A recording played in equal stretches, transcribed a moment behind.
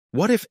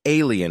What if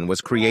Alien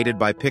was created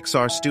by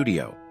Pixar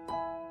Studio?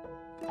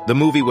 The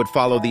movie would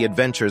follow the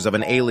adventures of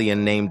an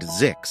alien named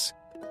Zix.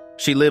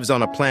 She lives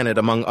on a planet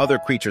among other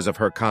creatures of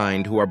her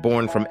kind who are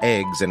born from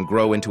eggs and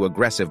grow into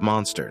aggressive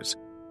monsters.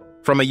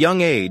 From a young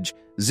age,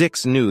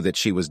 Zix knew that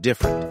she was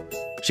different.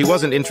 She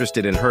wasn't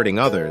interested in hurting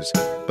others,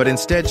 but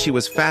instead she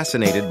was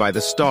fascinated by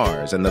the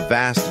stars and the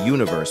vast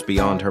universe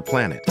beyond her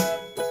planet.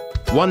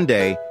 One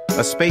day,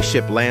 a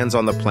spaceship lands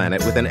on the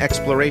planet with an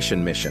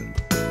exploration mission.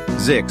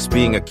 Zix,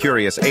 being a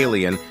curious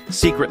alien,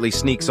 secretly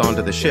sneaks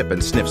onto the ship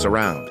and sniffs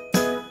around.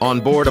 On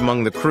board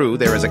among the crew,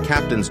 there is a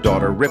captain's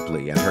daughter,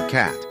 Ripley, and her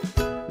cat.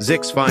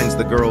 Zix finds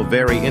the girl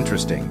very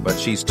interesting, but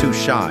she's too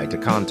shy to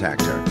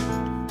contact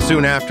her.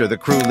 Soon after, the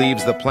crew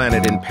leaves the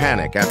planet in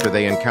panic after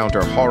they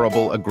encounter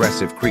horrible,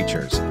 aggressive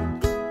creatures.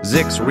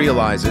 Zix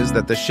realizes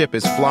that the ship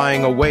is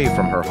flying away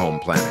from her home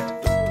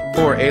planet.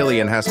 Poor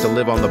alien has to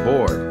live on the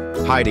board,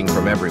 hiding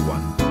from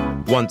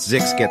everyone. Once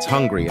Zix gets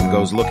hungry and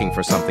goes looking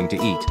for something to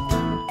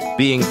eat.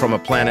 Being from a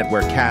planet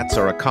where cats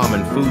are a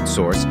common food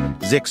source,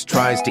 Zix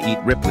tries to eat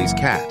Ripley's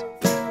cat.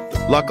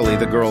 Luckily,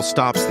 the girl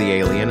stops the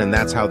alien, and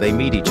that's how they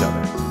meet each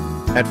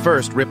other. At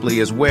first, Ripley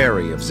is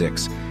wary of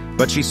Zix,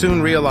 but she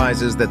soon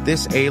realizes that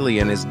this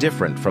alien is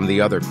different from the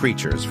other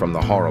creatures from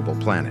the horrible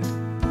planet.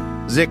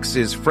 Zix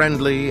is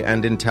friendly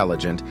and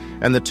intelligent,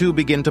 and the two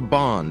begin to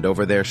bond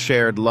over their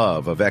shared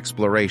love of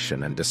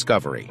exploration and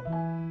discovery.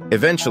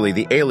 Eventually,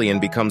 the alien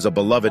becomes a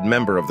beloved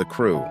member of the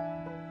crew.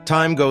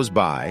 Time goes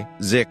by,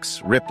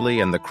 Zix,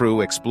 Ripley, and the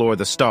crew explore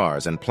the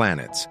stars and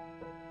planets.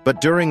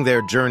 But during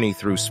their journey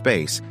through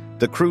space,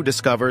 the crew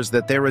discovers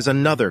that there is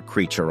another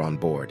creature on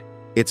board.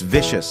 It's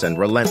vicious and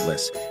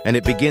relentless, and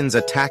it begins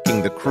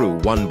attacking the crew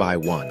one by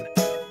one.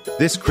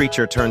 This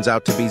creature turns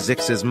out to be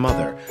Zix's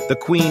mother, the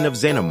queen of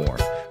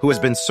xenomorph, who has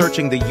been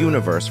searching the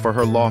universe for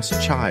her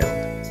lost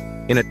child.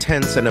 In a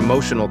tense and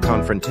emotional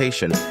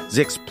confrontation,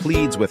 Zix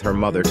pleads with her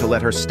mother to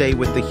let her stay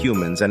with the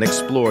humans and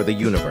explore the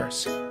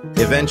universe.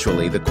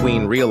 Eventually, the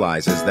queen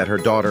realizes that her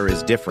daughter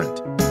is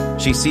different.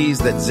 She sees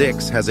that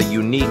Zix has a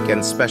unique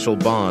and special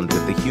bond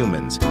with the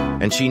humans,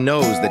 and she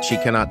knows that she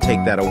cannot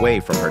take that away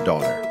from her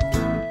daughter.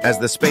 As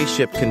the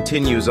spaceship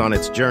continues on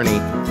its journey,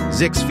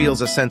 Zix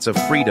feels a sense of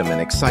freedom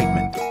and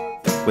excitement.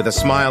 With a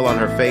smile on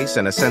her face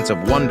and a sense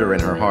of wonder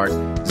in her heart,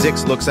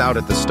 Zix looks out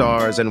at the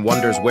stars and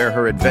wonders where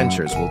her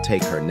adventures will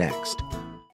take her next.